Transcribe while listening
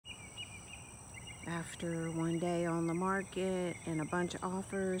After one day on the market and a bunch of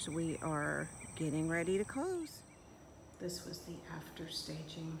offers, we are getting ready to close. This was the after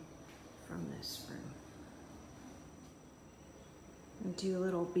staging from this room. And do a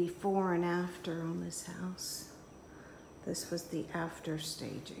little before and after on this house. This was the after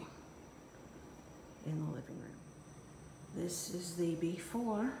staging in the living room. This is the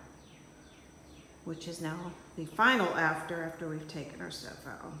before, which is now the final after we've taken our stuff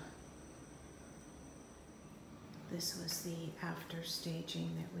out. This was the after staging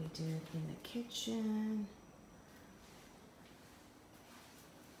that we did in the kitchen.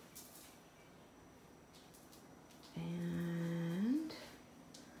 And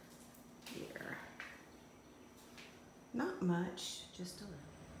here. Not much, just a little.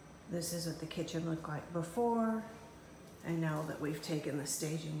 This is what the kitchen looked like before, and now that we've taken the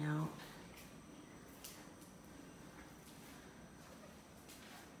staging out.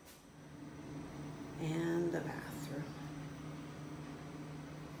 And the bathroom.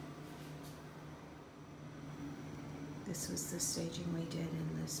 This was the staging we did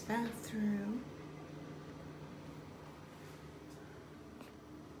in this bathroom.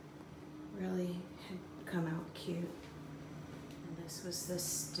 Really had come out cute. And this was the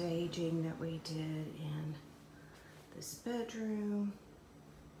staging that we did in this bedroom.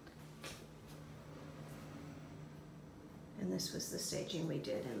 And this was the staging we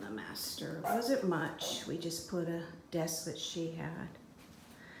did in the master. It wasn't much. We just put a desk that she had.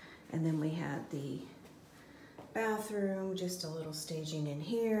 And then we had the bathroom, just a little staging in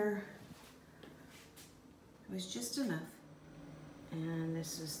here. It was just enough. And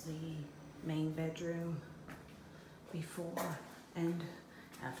this is the main bedroom before and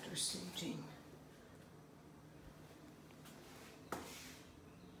after staging.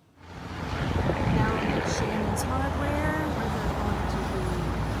 Now I'm at Shannon's Hardware, where they're going to be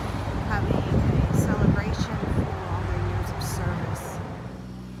having a celebration for all their years of service.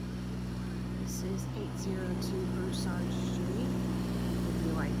 This is 802 Broussard Street in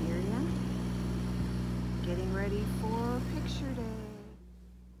New Iberia. Getting ready for picture day.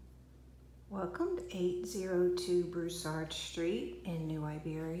 Welcome to 802 Broussard Street in New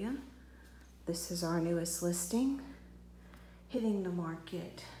Iberia. This is our newest listing, hitting the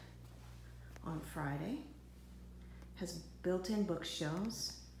market on Friday. Has built-in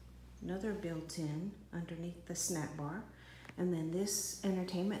bookshelves, another built-in underneath the snack bar, and then this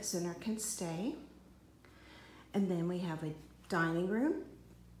entertainment center can stay. And then we have a dining room,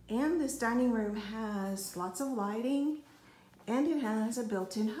 and this dining room has lots of lighting, and it has a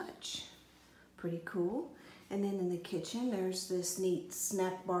built-in hutch. Pretty cool. And then in the kitchen, there's this neat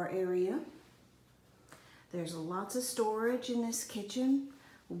snack bar area. There's lots of storage in this kitchen,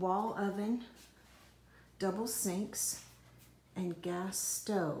 wall oven, double sinks, and gas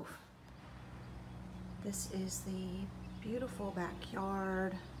stove. This is the beautiful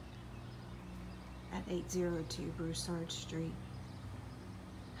backyard at 802 Broussard Street.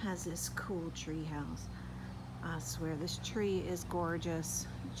 Has this cool tree house. I swear this tree is gorgeous,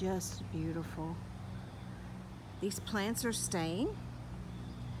 just beautiful. These plants are staying.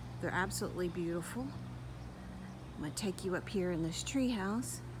 They're absolutely beautiful. I'm gonna take you up here in this tree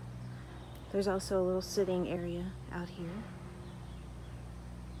house. There's also a little sitting area out here.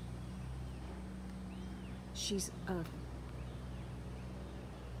 She's a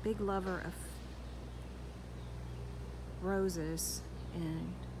big lover of roses,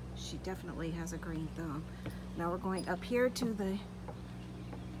 and she definitely has a green thumb. Now we're going up here to the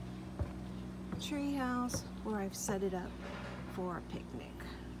tree house where I've set it up for a picnic.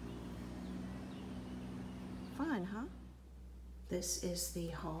 Fun, huh? This is the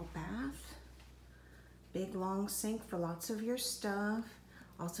hall bath. Big long sink for lots of your stuff.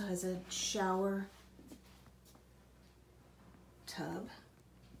 Also has a shower tub.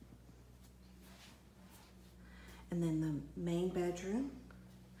 And then the main bedroom.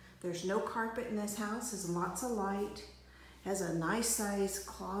 There's no carpet in this house, has lots of light, has a nice sized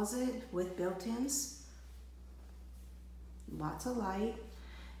closet with built-ins, lots of light,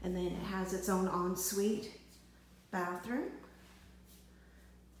 and then it has its own ensuite bathroom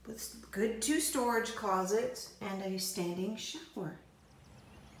with good 2 storage closets and a standing shower.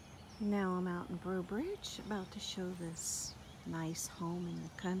 Now I'm out in Breaux Bridge, about to show this nice home in the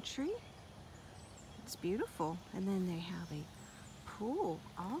country. It's beautiful, and then they have a pool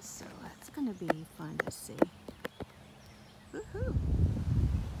also. That's gonna be fun to see. Woohoo!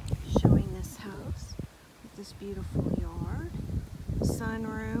 Showing this house with this beautiful yard,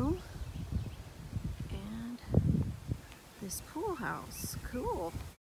 sunroom, and this pool house. Cool.